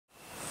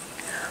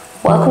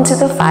Welcome to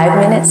the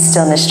 5-Minute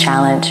Stillness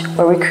Challenge,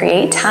 where we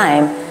create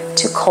time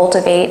to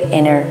cultivate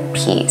inner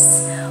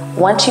peace.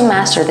 Once you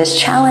master this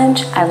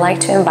challenge, I'd like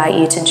to invite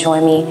you to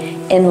join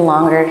me in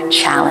longer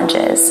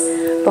challenges.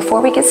 Before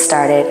we get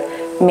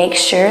started, make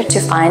sure to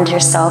find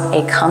yourself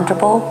a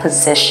comfortable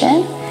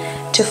position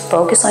to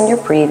focus on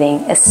your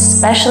breathing,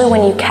 especially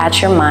when you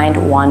catch your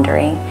mind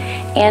wandering,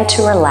 and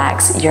to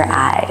relax your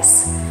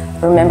eyes.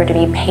 Remember to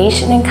be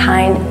patient and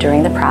kind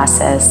during the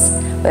process.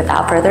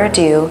 Without further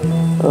ado,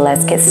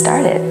 let's get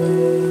started.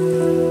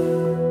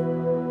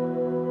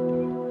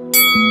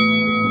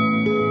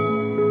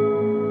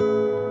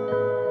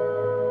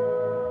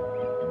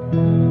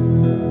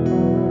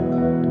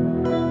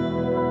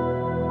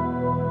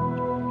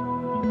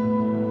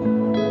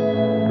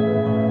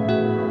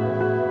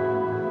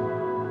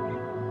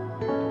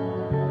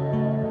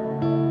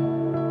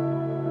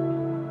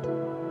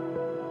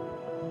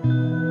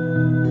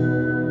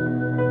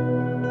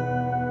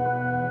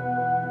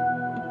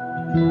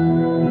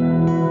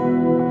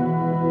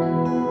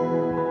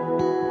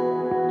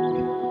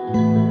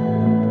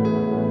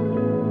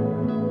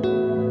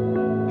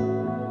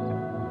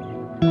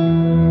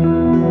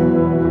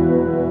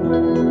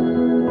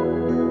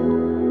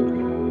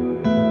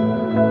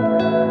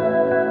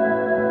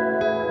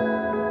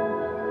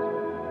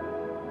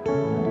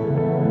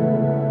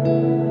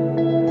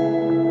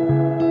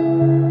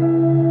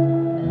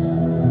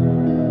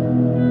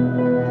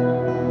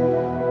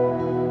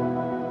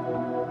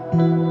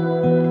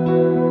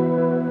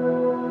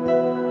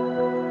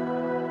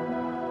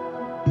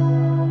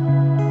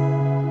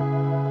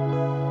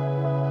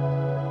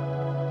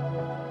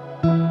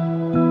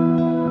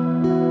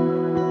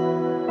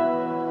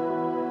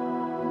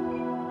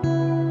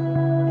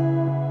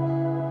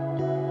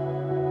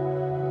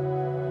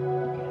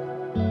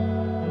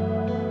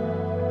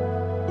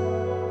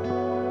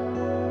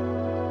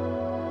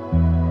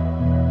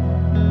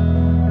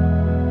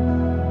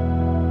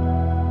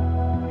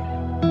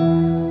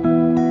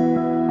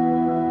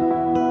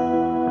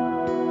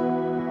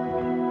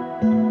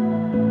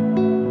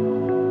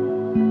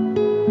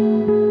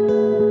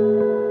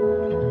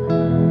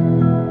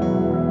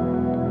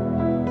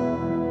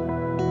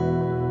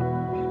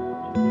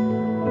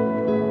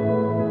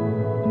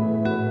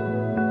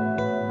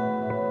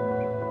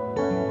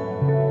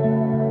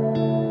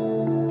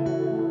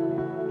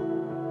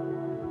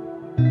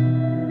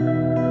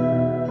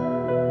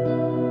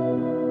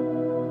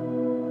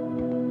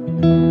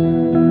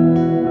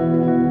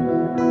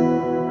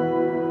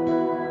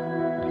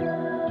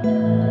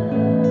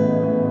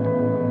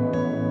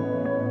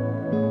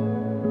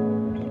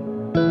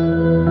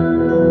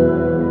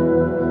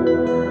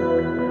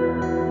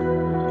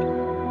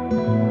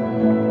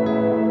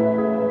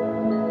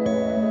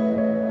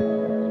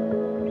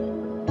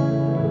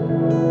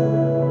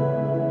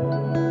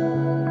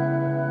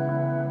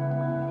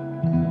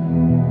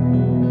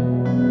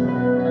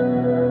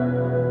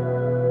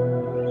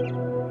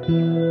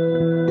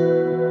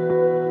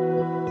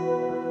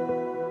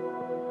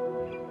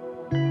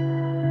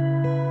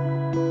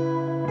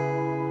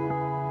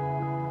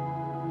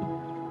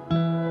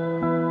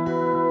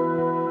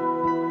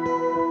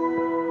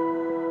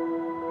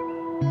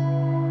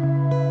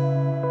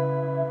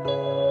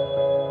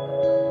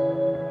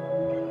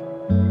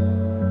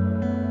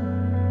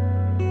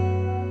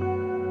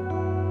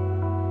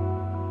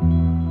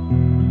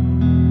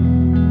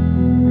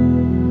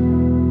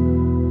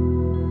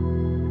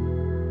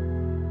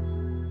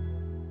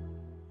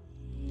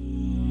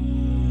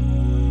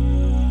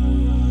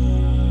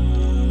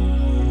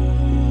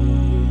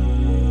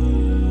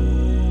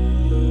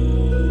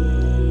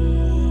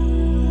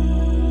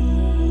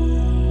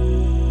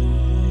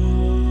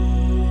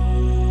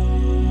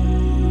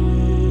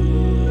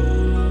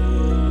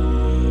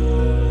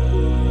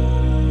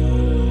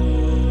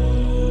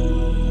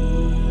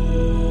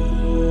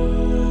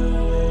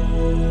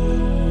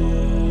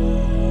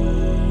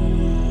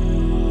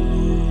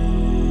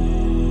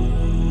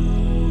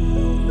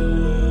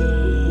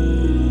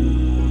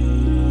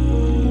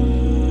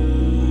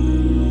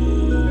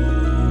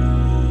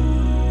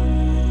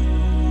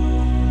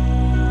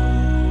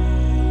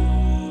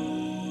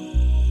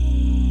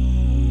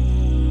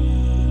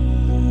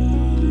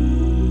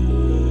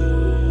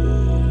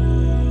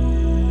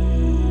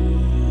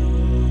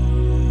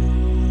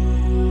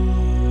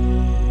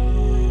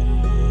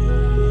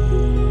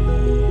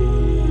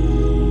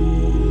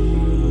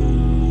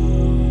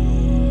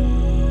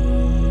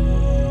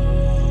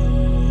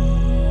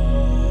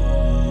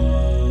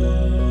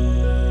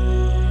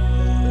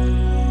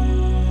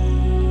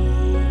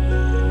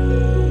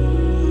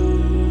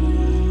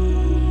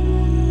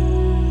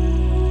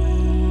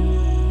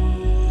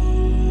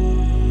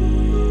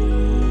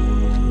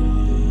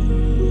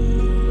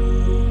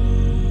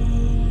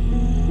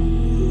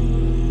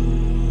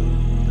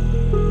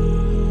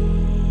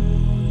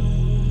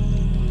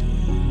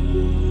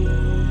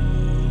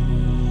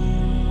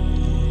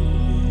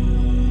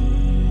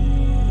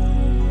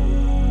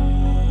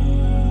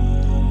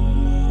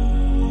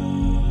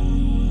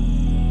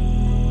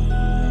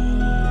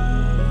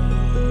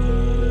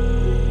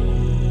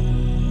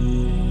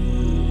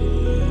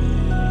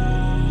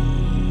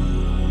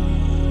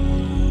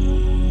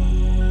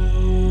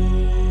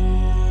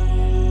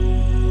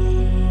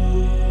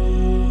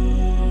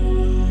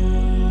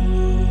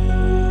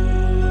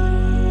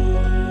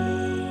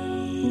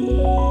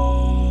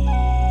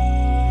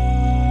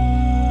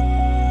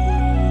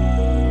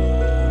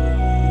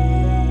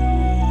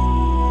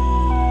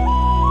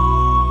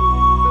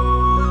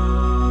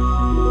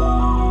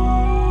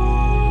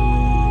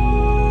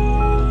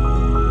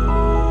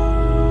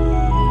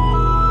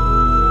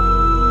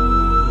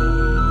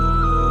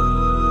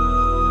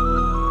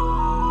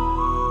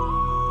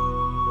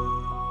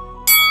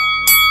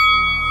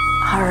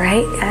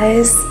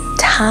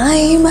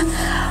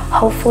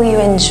 hopefully you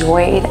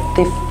enjoyed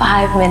the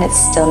 5-minute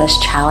stillness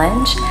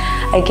challenge.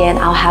 Again,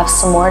 I'll have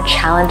some more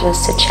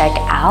challenges to check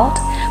out,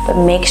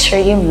 but make sure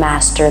you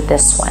master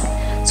this one.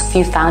 So if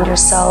you found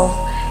yourself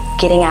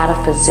getting out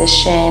of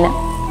position,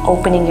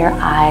 opening your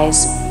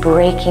eyes,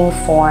 breaking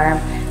form,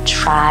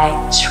 try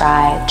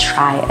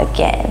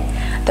again.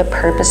 The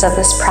purpose of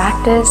this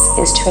practice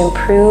is to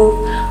improve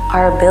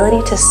our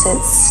ability to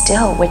sit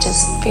still, which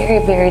is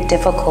very, very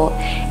difficult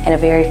in a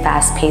very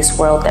fast-paced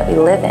world that we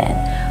live in.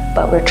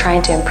 But we're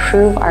trying to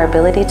improve our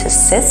ability to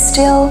sit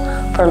still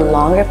for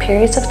longer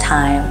periods of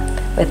time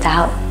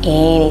without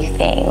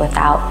anything,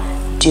 without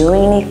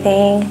doing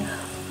anything,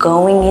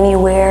 going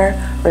anywhere,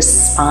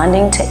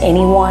 responding to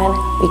anyone.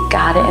 We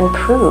gotta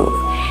improve.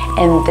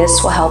 And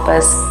this will help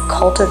us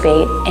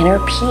cultivate inner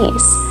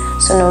peace.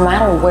 So no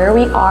matter where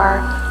we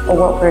are or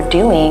what we're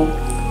doing,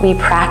 we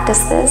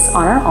practice this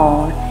on our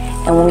own.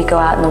 And when we go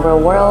out in the real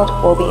world,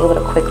 we'll be able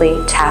to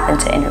quickly tap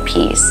into inner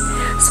peace.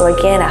 So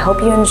again, I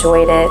hope you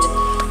enjoyed it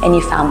and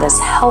you found this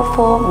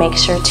helpful. Make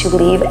sure to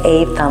leave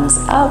a thumbs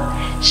up,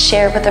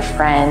 share with a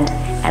friend,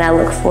 and I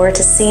look forward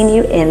to seeing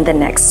you in the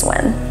next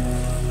one.